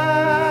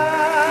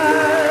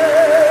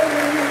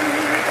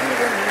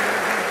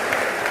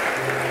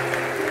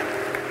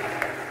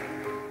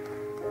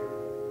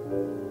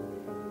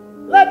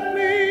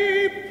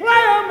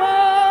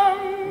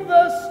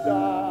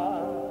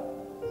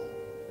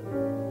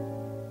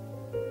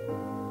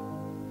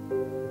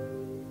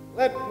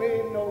let me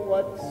know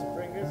what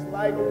spring is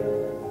like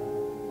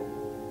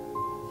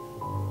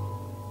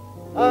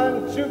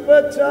on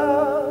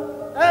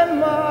Jupiter and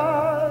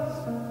Mars.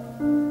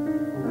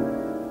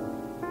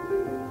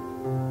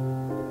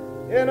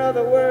 In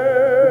other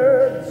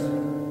words,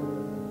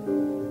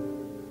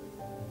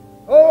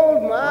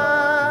 hold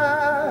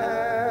my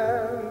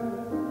hand.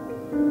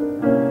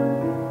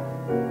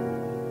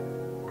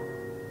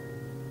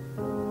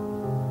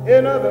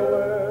 In other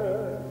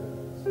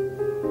words,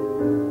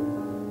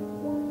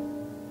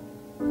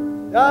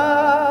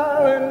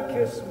 darling,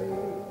 kiss me.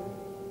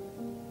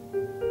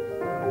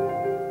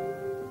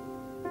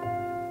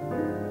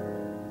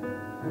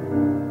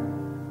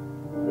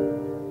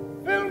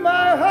 Fill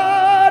my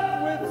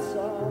heart with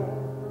song.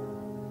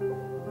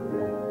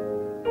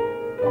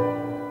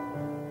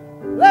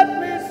 Let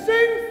me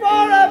sing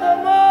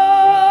forevermore.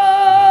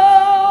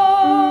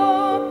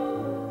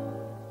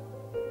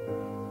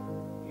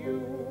 You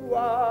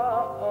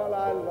are all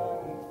I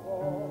long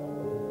for,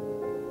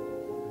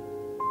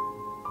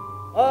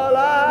 all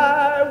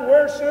I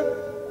worship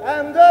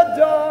and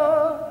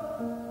adore.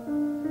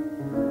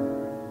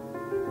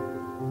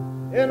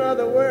 In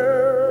other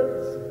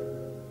words,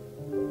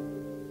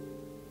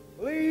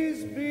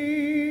 please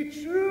be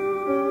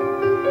true.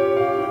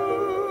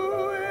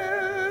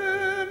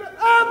 In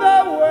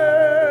other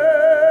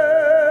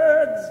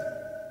words,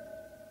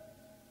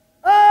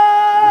 I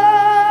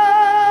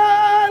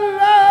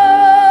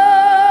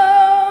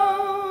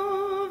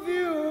love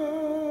you.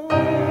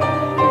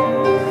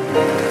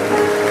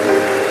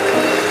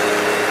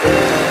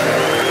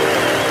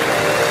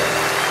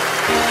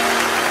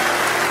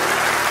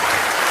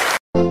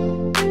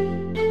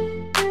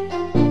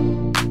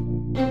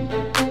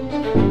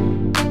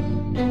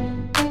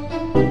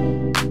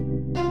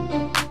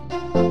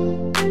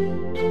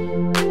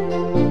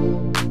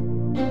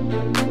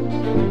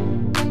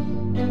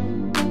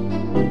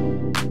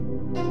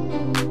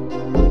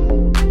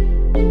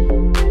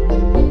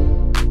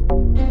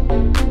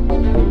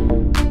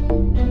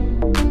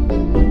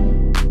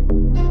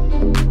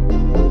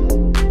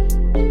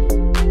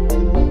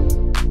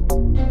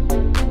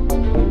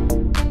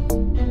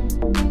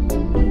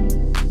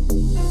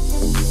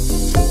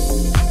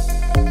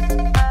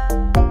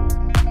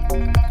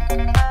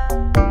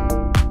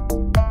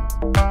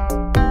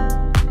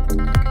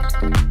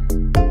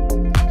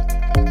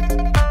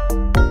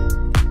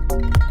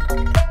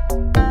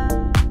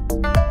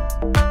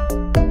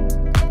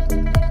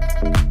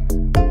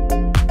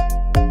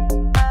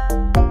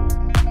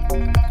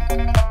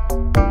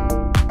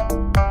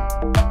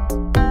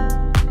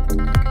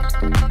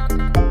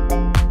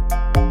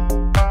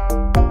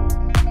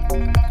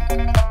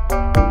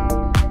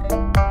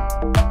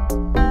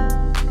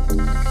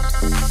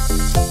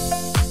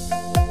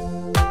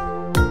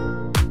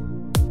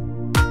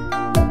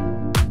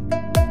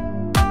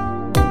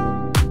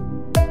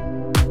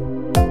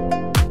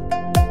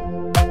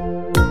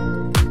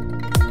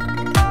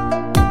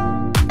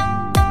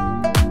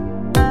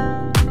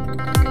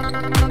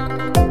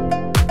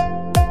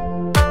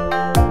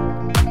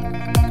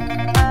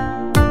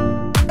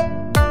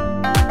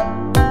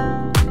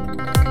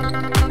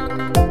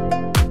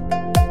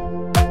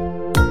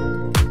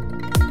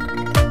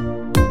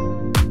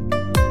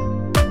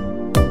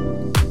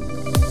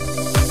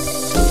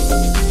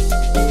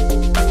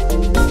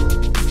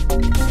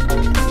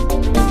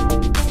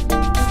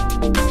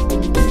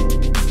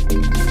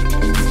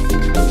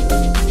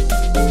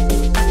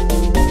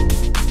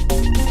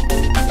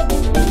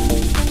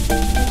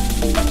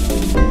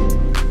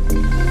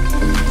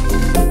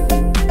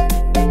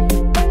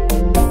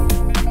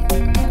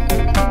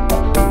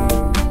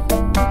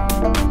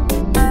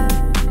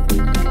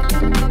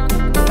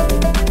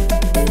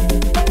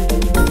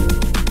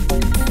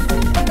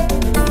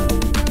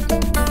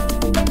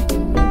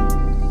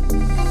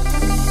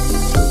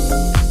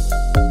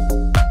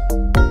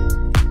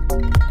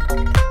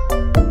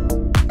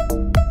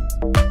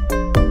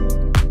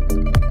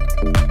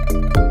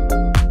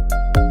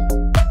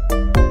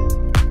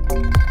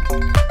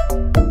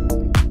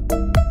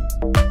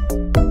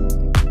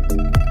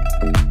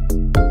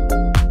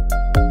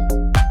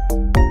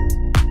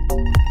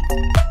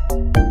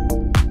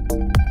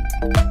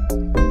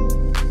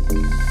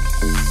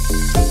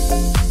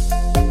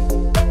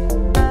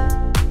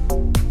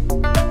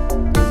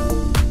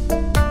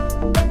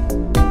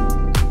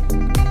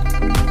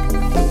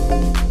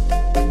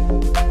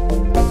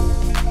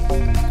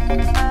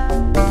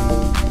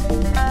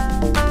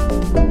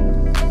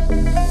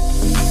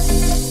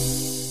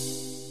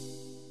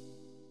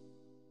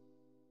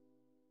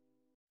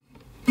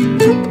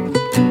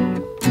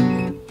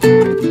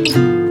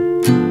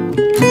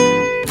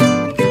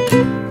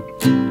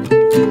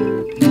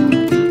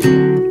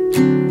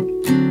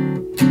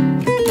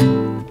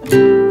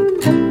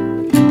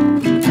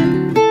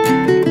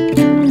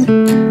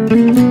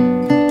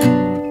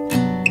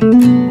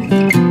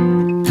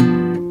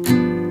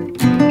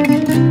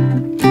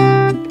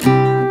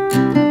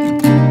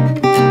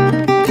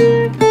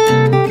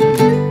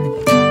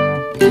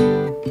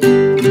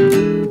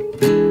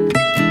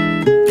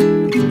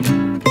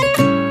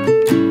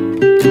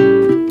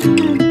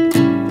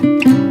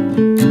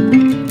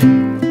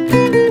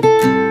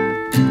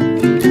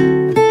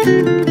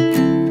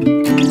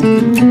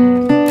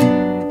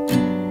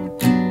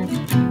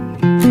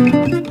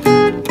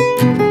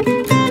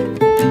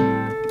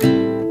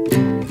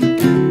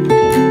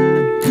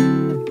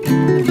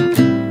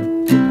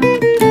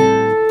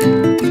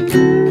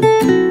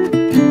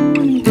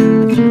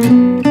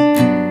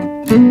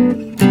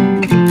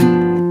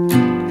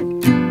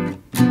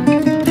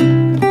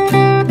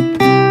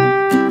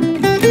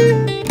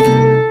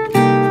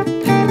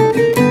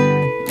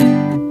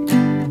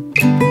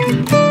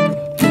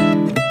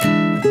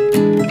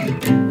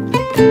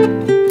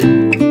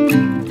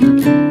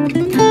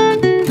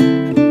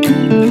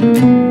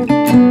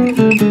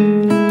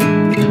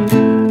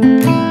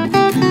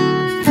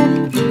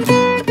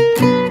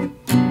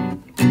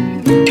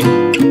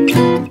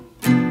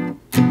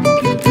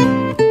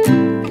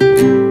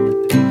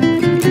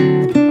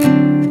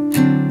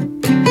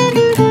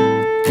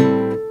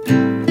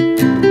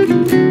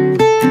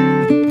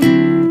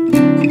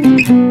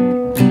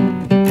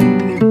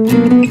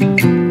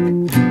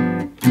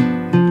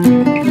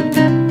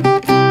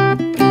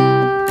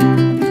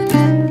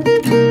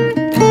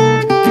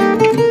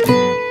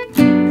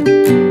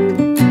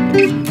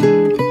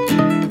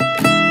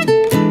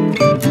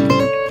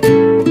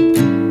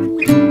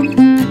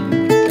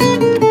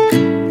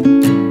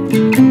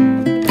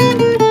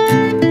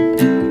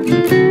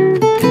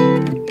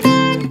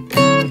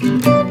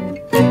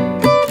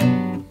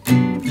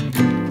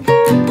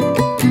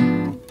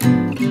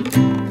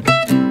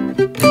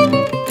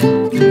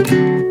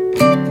 you.